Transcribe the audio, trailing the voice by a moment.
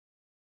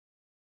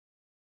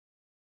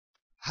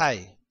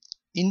Hi,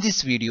 in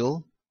this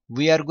video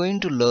we are going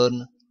to learn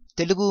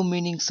Telugu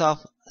meanings of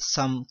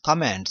some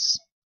commands.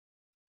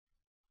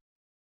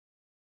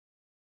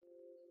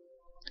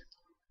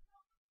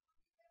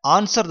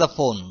 Answer the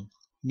phone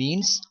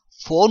means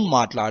phone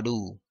మాట్లాడు.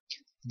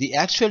 The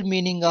actual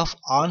meaning of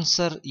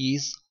answer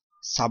is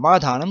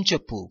సమాధానం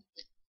చెప్పు.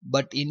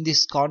 But in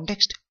this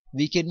context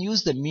we can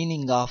use the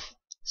meaning of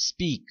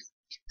speak.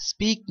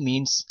 Speak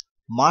means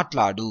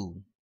మాట్లాడు.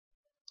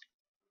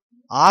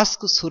 Ask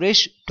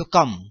Suresh to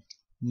come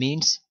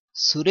means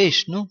Suresh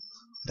nu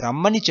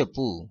rammani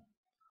cheppu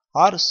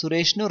or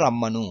Suresh nu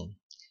rammanu.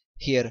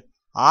 Here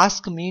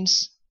ask means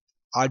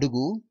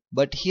adugu,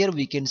 but here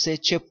we can say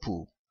cheppu.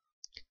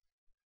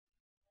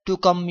 To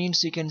come means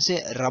you can say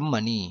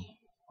rammani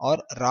or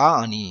ra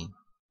ani.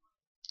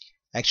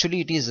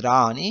 Actually it is ra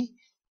ani,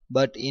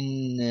 but in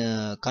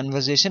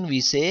conversation we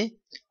say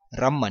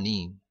rammani.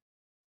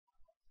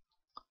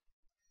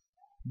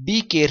 Be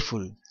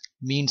careful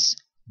means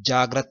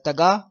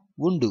జాగ్రత్తగా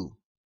ఉండు.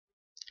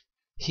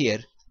 Here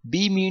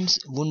be means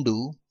ఉండు,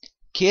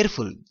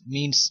 careful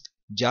means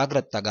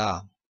జాగ్రత్తగా.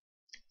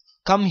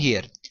 Come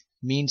here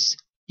means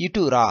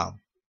ఇటు రా.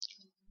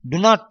 Do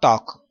not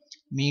talk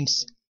means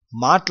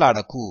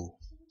మాట్లాడకు.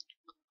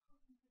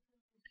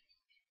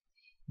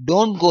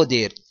 Don't go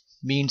there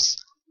means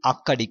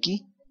అక్కడికి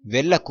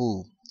వెళ్ళకు.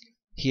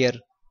 Here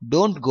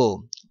don't go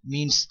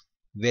means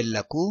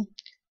వెళ్ళకు.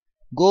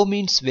 Go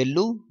means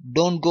వెళ్ళు,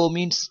 don't go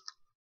means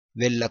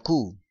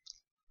వెళ్ళకు.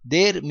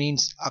 There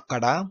means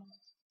akkada,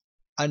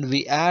 and we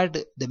add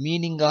the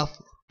meaning of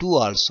to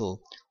also.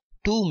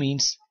 To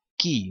means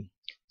key,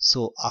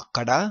 so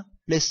akkada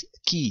plus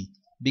key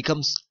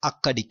becomes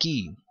akkadiki.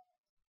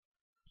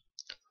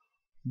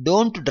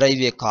 Don't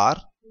drive a car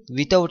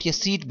without a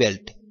seat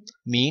belt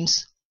means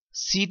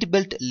seat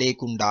belt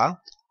lekunda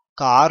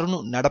karunu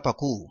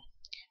nadapaku.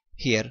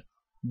 Here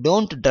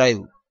don't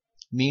drive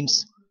means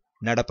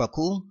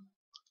nadapaku.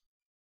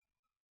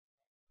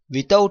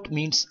 Without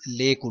means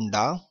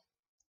lekunda.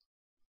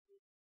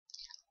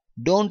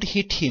 Don't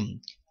hit him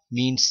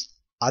means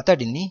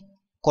atadini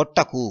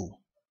kottaku.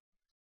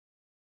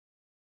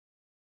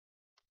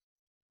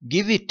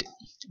 Give it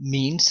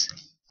means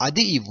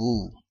adi ivu.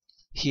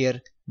 Here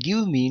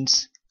give means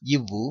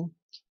ivu,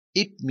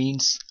 it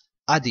means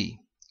adi.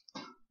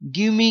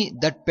 Give me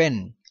that pen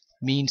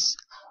means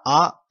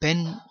a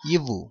pen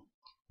ivu.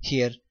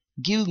 Here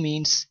give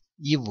means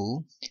ivu,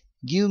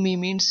 give me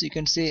means you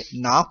can say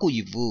naku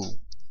ivu,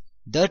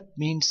 that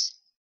means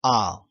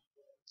a.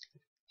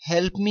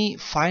 Help me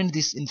find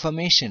this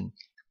information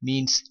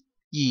means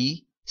ఈ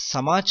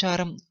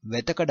సమాచారం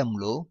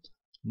వెతకడంలో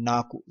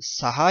నాకు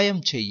సహాయం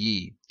చెయ్యి.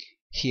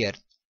 Here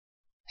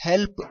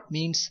help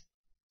means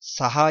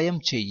సహాయం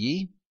చెయ్యి.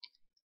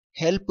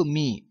 Help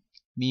me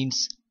means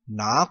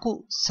నాకు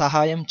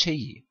సహాయం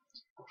చెయ్యి.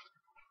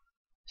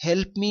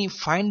 Help me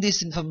find this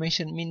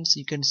information means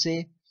you can say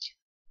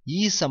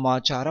ఈ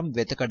సమాచారం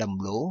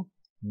వెతకడంలో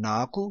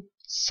నాకు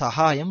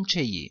సహాయం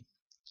చెయ్యి.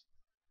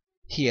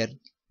 Here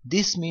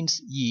this means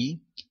ఈ,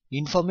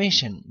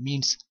 information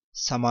means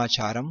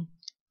సమాచారం,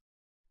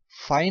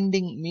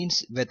 finding means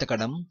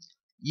వెతకడం,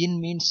 in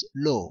means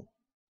లో.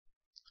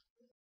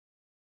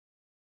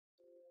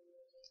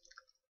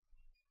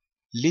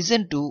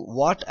 Listen to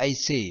what I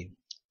say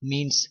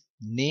means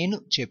నేను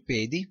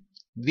చెప్పేది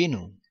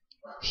విను.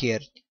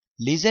 Here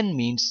listen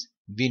means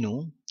విను.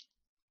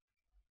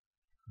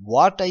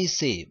 What I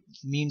say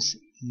means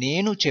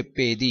నేను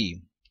చెప్పేది.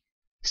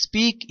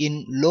 Speak in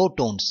low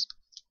tones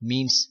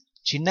means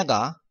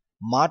చిన్నగా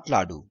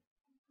మాట్లాడు.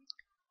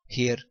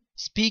 Here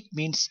speak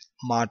means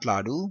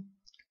మాట్లాడు.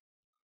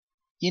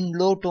 In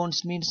low tones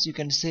means you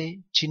can say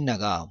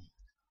చిన్నగా.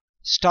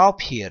 Stop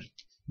here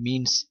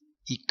means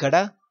ఇక్కడ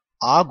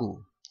ఆగు.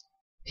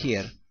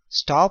 Here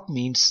stop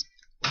means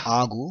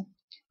ఆగు.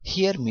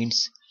 Here means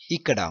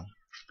ఇక్కడ.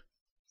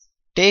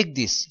 Take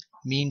this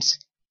means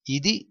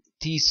ఇది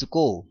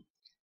తీసుకో.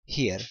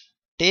 Here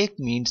take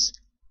means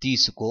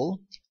తీసుకో.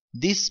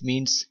 This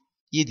means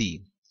ఇది.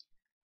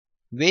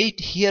 Wait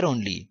here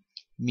only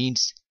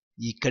means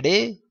ikkade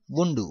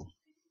undu.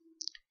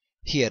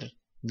 Here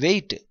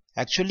wait,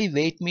 actually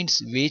wait means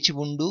vechi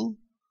undu,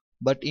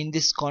 but in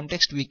this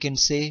context we can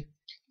say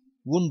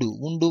undu.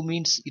 Undu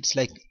means it's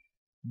like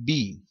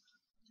be.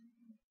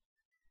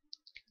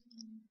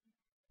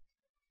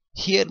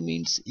 Here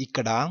means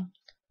ikkada.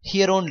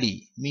 Here only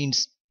means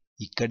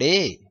ikkade.